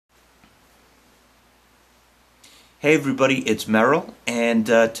Hey everybody, it's Merrill, and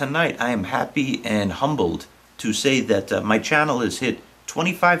tonight I am happy and humbled to say that my channel has hit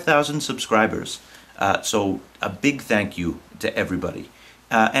 25,000 subscribers. So a big thank you to everybody.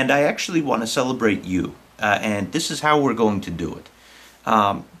 And I actually want to celebrate you, and this is how we're going to do it.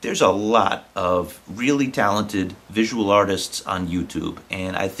 There's a lot of really talented visual artists on YouTube,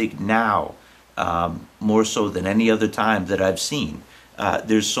 and I think now, more so than any other time that I've seen,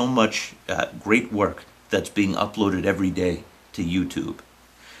 there's so much great work that's being uploaded every day to YouTube.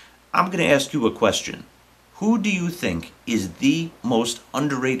 I'm going to ask you a question. Who do you think is the most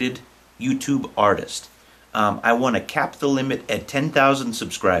underrated YouTube artist? I want to cap the limit at 10,000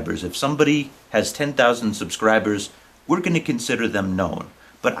 subscribers. If somebody has 10,000 subscribers, we're going to consider them known.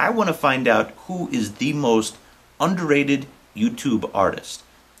 But I want to find out who is the most underrated YouTube artist.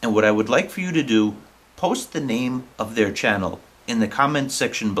 And what I would like for you to do, post the name of their channel in the comments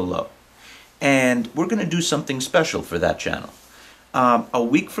section below. And we're going to do something special for that channel. A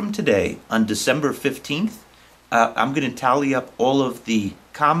week from today, on December 15th, I'm going to tally up all of the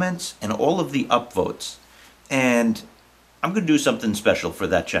comments and all of the upvotes. And I'm going to do something special for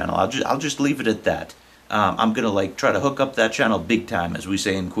that channel. I'll just leave it at that. I'm going to try to hook up that channel big time, as we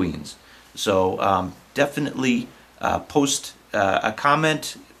say in Queens. So definitely post a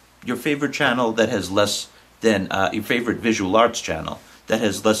comment, your favorite channel that has less than, your favorite visual arts channel that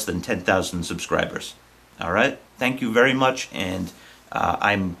has less than 10,000 subscribers. All right? Thank you very much, and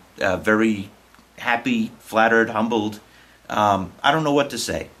I'm very happy, flattered, humbled. I don't know what to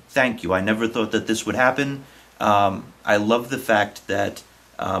say. Thank you. I never thought that this would happen. I love the fact that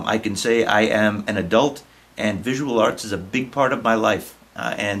I can say I am an adult, and visual arts is a big part of my life,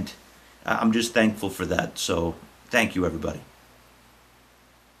 and I'm just thankful for that. So thank you, everybody.